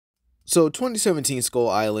So 2017 Skull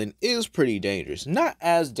Island is pretty dangerous. Not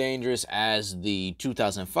as dangerous as the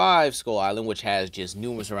 2005 Skull Island, which has just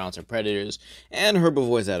numerous amounts of predators and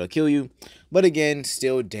herbivores that'll kill you. But again,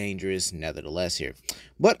 still dangerous nevertheless here.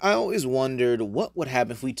 But I always wondered what would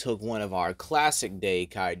happen if we took one of our classic day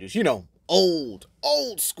kaijus, you know, old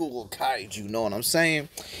school kaiju, you know what I'm saying?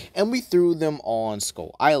 And we threw them on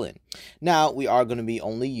Skull Island. Now, we are going to be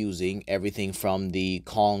only using everything from the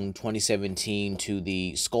Kong 2017 to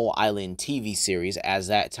the Skull Island TV series, as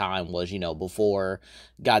that time was, you know, before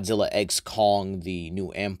Godzilla X Kong, the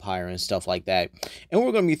New Empire and stuff like that. And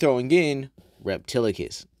we're going to be throwing in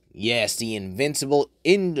Reptilicus. Yes, the invincible,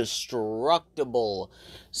 indestructible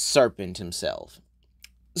serpent himself.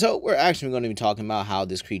 So we're actually going to be talking about how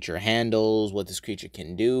this creature handles, what this creature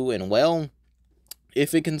can do, and well,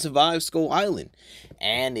 if it can survive Skull Island.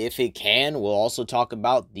 And if it can, we'll also talk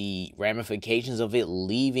about the ramifications of it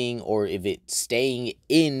leaving or if it's staying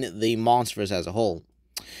in the monsterverse as a whole.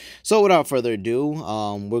 So without further ado,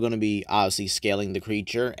 we're going to be obviously scaling the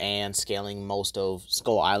creature and scaling most of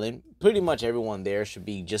Skull Island. Pretty much everyone there should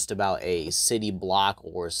be just about a city block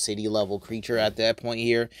or city level creature at that point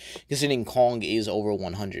here, considering Kong is over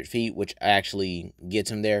 100 feet, which actually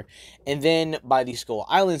gets him there. And then by the Skull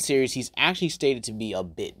Island series, he's actually stated to be a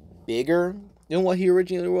bit bigger than what he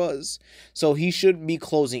originally was. So he should be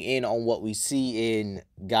closing in on what we see in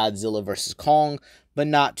Godzilla vs. Kong, but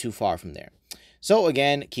not too far from there. So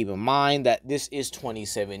again, keep in mind that this is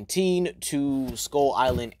 2017 to Skull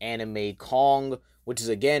Island anime Kong, which is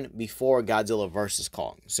again before Godzilla vs.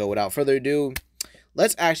 Kong. So without further ado,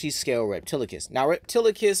 let's actually scale Reptilicus. Now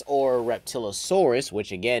Reptilicus or Reptilosaurus,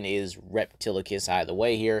 which again is Reptilicus either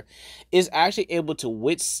way here, is actually able to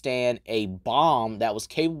withstand a bomb that was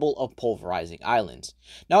capable of pulverizing islands.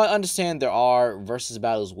 Now I understand there are versus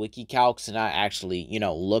battles wiki calcs, and I actually, you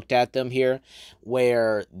know, looked at them here,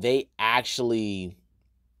 where they actually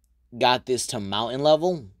got this to mountain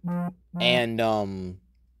level, and I'm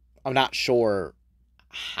not sure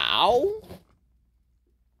how.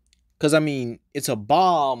 Because, I mean, it's a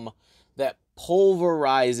bomb that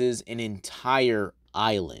pulverizes an entire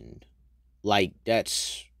island. Like,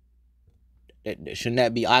 shouldn't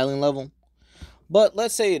that be island level? But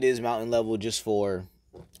let's say it is mountain level just for,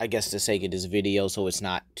 I guess, the sake of this video, so it's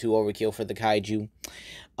not too overkill for the kaiju.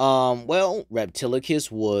 Well,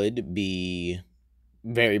 Reptilicus would be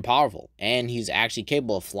very powerful, and he's actually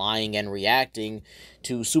capable of flying and reacting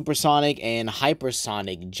to supersonic and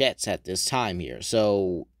hypersonic jets at this time here.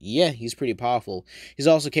 So yeah, he's pretty powerful. He's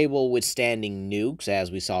also capable of withstanding nukes, as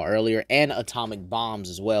we saw earlier, and atomic bombs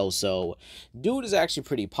as well. So dude is actually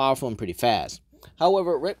pretty powerful and pretty fast.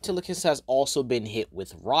 However, Reptilicus has also been hit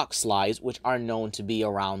with rock slides, which are known to be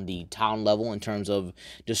around the town level in terms of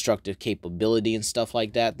destructive capability and stuff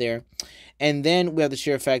like that there. And then we have the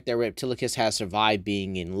sheer fact that Reptilicus has survived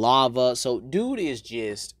being in lava. So dude is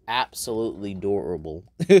just absolutely durable.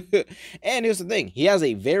 And here's the thing. He has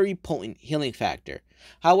a very potent healing factor.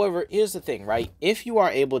 However, here's the thing, right? If you are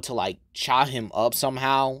able to like chop him up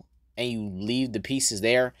somehow and you leave the pieces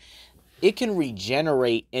there, it can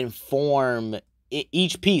regenerate and form.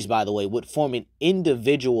 Each piece, by the way, would form an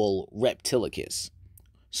individual Reptilicus.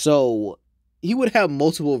 So he would have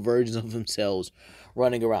multiple versions of himself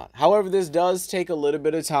running around. However, this does take a little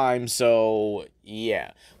bit of time, so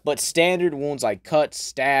yeah. But standard wounds like cuts,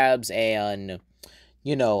 stabs, and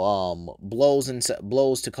you know, blows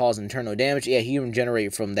to cause internal damage, yeah, he can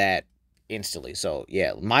generate from that instantly. So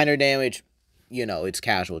yeah, minor damage, you know, it's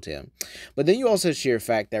casual to him. But then you also have the sheer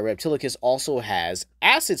fact that Reptilicus also has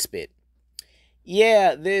acid spit.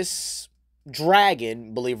 Yeah, this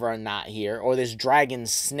dragon, believe it or not here, or this dragon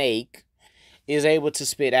snake, is able to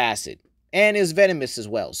spit acid. And is venomous as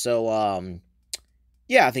well. So,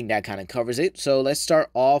 yeah, I think that kind of covers it. So let's start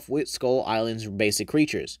off with Skull Island's basic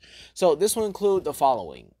creatures. So this will include the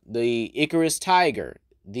following: the Icarus tiger,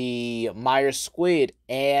 the Meyer squid,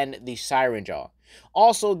 and the siren jaw.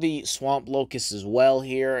 Also the swamp locust as well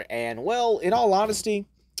here. And, well, in all honesty,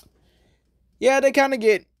 yeah, they kind of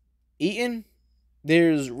get eaten.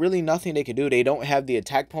 There's really nothing they can do. They don't have the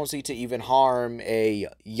attack potency to even harm a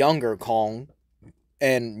younger Kong.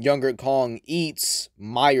 And younger Kong eats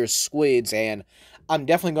Meyer squids. And I'm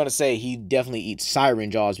definitely going to say he definitely eats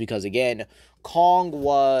siren jaws. Because, again, Kong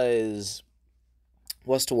was...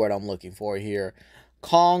 What's the word I'm looking for here?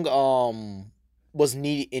 Kong was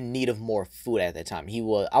in need of more food at that time.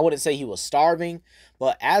 I wouldn't say he was starving.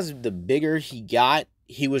 But as the bigger he got,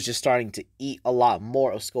 he was just starting to eat a lot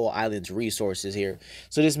more of Skull Island's resources here.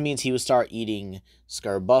 So this means he would start eating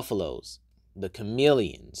scarbuffaloes, the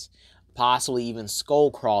chameleons, possibly even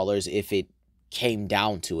skull crawlers if it came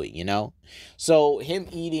down to it, you know? So him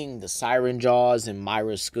eating the siren jaws and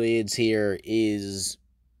Myra squids here is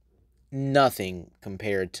nothing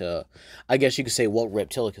compared to, I guess you could say, what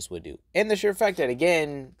Reptilicus would do. And the sheer fact that,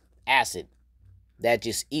 again, acid, that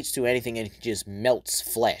just eats through anything and just melts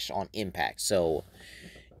flesh on impact. So,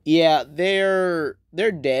 yeah, they're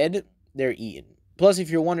dead. They're eaten. Plus, if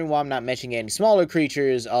you're wondering why I'm not mentioning any smaller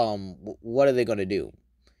creatures, what are they going to do?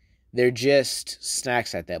 They're just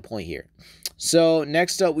snacks at that point here. So,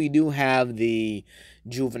 next up, we do have the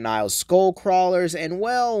juvenile skull crawlers. And,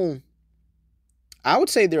 well, I would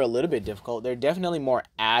say they're a little bit difficult. They're definitely more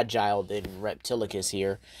agile than Reptilicus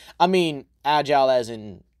here. I mean, agile as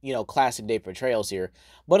in, you know, classic day portrayals here.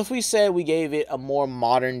 But if we said we gave it a more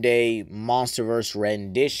modern day Monsterverse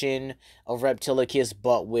rendition of Reptilicus,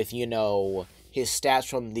 but with, you know, his stats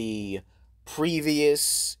from the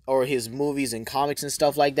previous, or his movies and comics and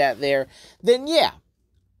stuff like that there, then yeah,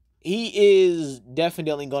 he is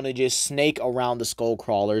definitely going to just snake around the skull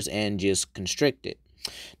crawlers and just constrict it.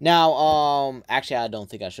 Now, actually, I don't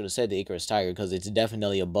think I should have said the Icarus Tiger, because it's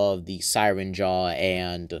definitely above the Siren Jaw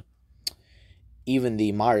and even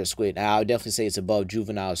the Mario Squid. Now, I would definitely say it's above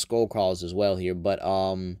Juvenile Skull Crawls as well here, but,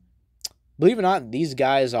 believe it or not, these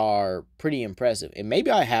guys are pretty impressive. And maybe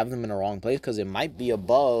I have them in the wrong place, because it might be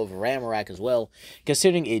above Ramarak as well,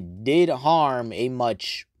 considering it did harm a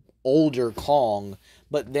much older Kong,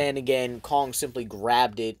 but then again, Kong simply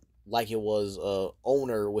grabbed it like it was a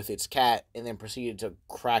owner with its cat and then proceeded to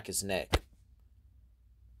crack its neck.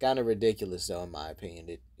 Kind of ridiculous, though, in my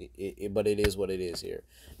opinion. But it is what it is here.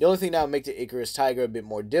 The only thing that would make the Icarus Tiger a bit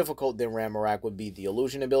more difficult than Ramarak would be the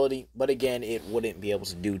illusion ability. But again, it wouldn't be able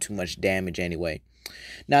to do too much damage anyway.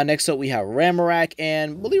 Now, next up, we have Ramarak.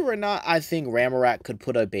 And believe it or not, I think Ramarak could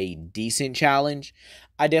put up a decent challenge.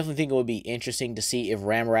 I definitely think it would be interesting to see if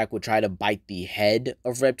Ramarak would try to bite the head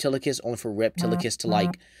of Reptilicus, only for Reptilicus to,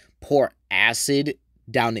 like, pour acid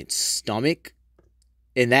down its stomach.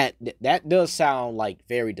 And that does sound, like,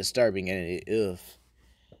 very disturbing, and it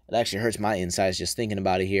actually hurts my insides just thinking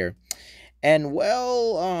about it here. And,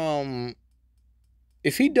 well,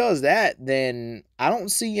 if he does that, then I don't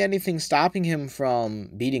see anything stopping him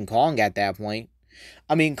from beating Kong at that point.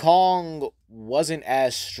 I mean, Kong wasn't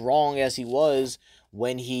as strong as he was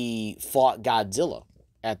when he fought Godzilla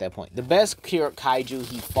at that point. The best kaiju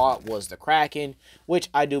he fought was the Kraken, which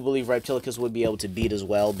I do believe Reptilicus would be able to beat as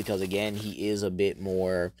well, because, again, he is a bit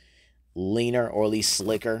more leaner, or at least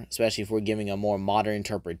slicker, especially if we're giving a more modern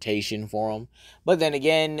interpretation for him. But then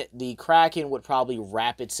again, the Kraken would probably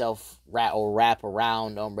wrap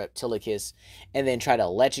around on Reptilicus and then try to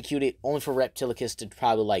electrocute it, only for Reptilicus to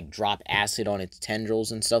probably, like, drop acid on its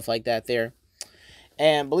tendrils and stuff like that there.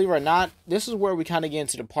 And believe it or not, this is where we kind of get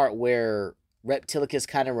into the part where Reptilicus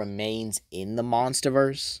kind of remains in the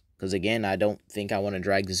Monsterverse. Because, again, I don't think I want to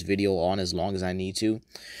drag this video on as long as I need to.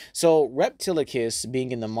 So, Reptilicus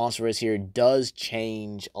being in the Monsterverse here does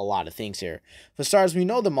change a lot of things here. For starters, we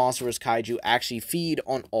know the Monsterverse kaiju actually feed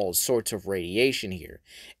on all sorts of radiation here.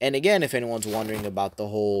 And, again, if anyone's wondering about the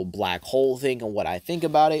whole black hole thing and what I think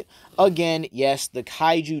about it, again, yes, the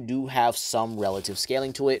kaiju do have some relative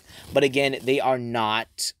scaling to it. But, again, they are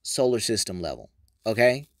not solar system level.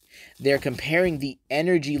 Okay? They're comparing the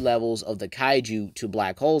energy levels of the kaiju to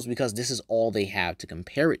black holes because this is all they have to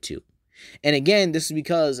compare it to. And again, this is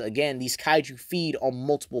because, again, these kaiju feed on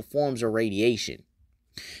multiple forms of radiation.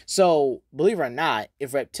 So, believe it or not,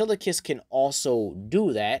 if Reptilicus can also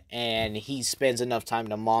do that, and he spends enough time in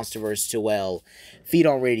the Monsterverse to, well, feed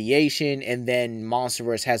on radiation, and then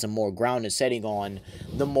Monsterverse has a more grounded setting on,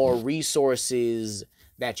 the more resources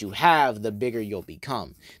that you have, the bigger you'll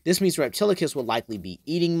become. This means Reptilicus will likely be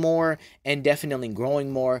eating more and definitely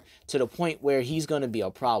growing more to the point where he's going to be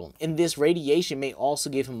a problem. And this radiation may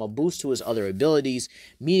also give him a boost to his other abilities,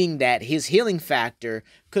 meaning that his healing factor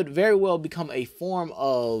could very well become a form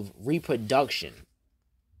of reproduction.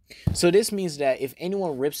 So this means that if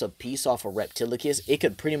anyone rips a piece off of Reptilicus, it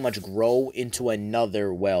could pretty much grow into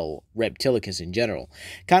another, well, Reptilicus in general.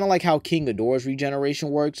 Kind of like how King Ghidorah's regeneration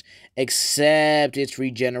works, except it's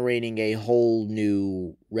regenerating a whole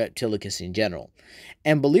new Reptilicus in general.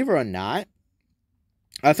 And believe it or not,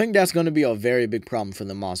 I think that's going to be a very big problem for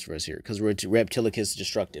the Monsterverse here, because Reptilicus'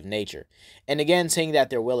 destructive nature. And again, saying that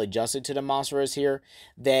they're well adjusted to the Monsterverse here,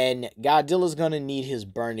 then Godzilla's going to need his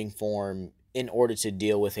burning form in order to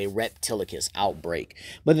deal with a Reptilicus outbreak.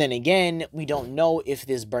 But then again, we don't know if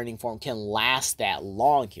this burning form can last that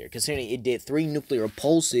long here, considering it did 3 nuclear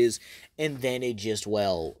pulses and then it just,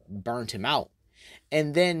 well, burnt him out.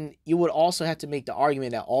 And then you would also have to make the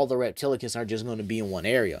argument that all the Reptilicus are just going to be in one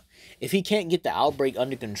area. If he can't get the outbreak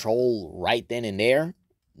under control right then and there,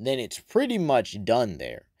 then it's pretty much done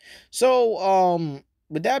there. So,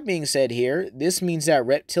 with that being said here, this means that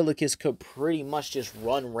Reptilicus could pretty much just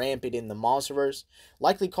run rampant in the monsterverse,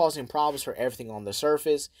 likely causing problems for everything on the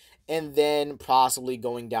surface, and then possibly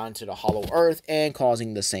going down to the hollow earth and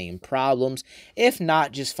causing the same problems, if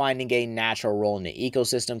not just finding a natural role in the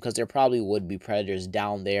ecosystem, because there probably would be predators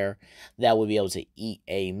down there that would be able to eat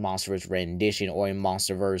a monsterverse rendition or a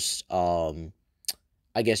monsterverse,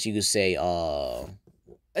 I guess you could say,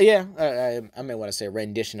 yeah, I may want to say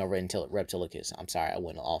rendition of Reptilicus. I'm sorry, I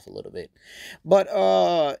went off a little bit. But,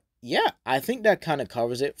 yeah, I think that kind of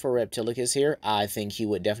covers it for Reptilicus here. I think he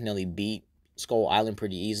would definitely beat Skull Island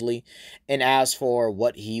pretty easily. And as for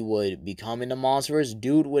what he would become in the Monsterverse,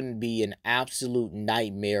 dude wouldn't be an absolute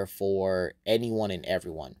nightmare for anyone and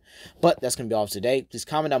everyone. But that's going to be all for today. Please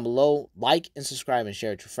comment down below, like and subscribe and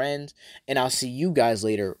share it to friends. And I'll see you guys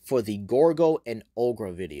later for the Gorgo and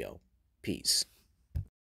Ogre video. Peace.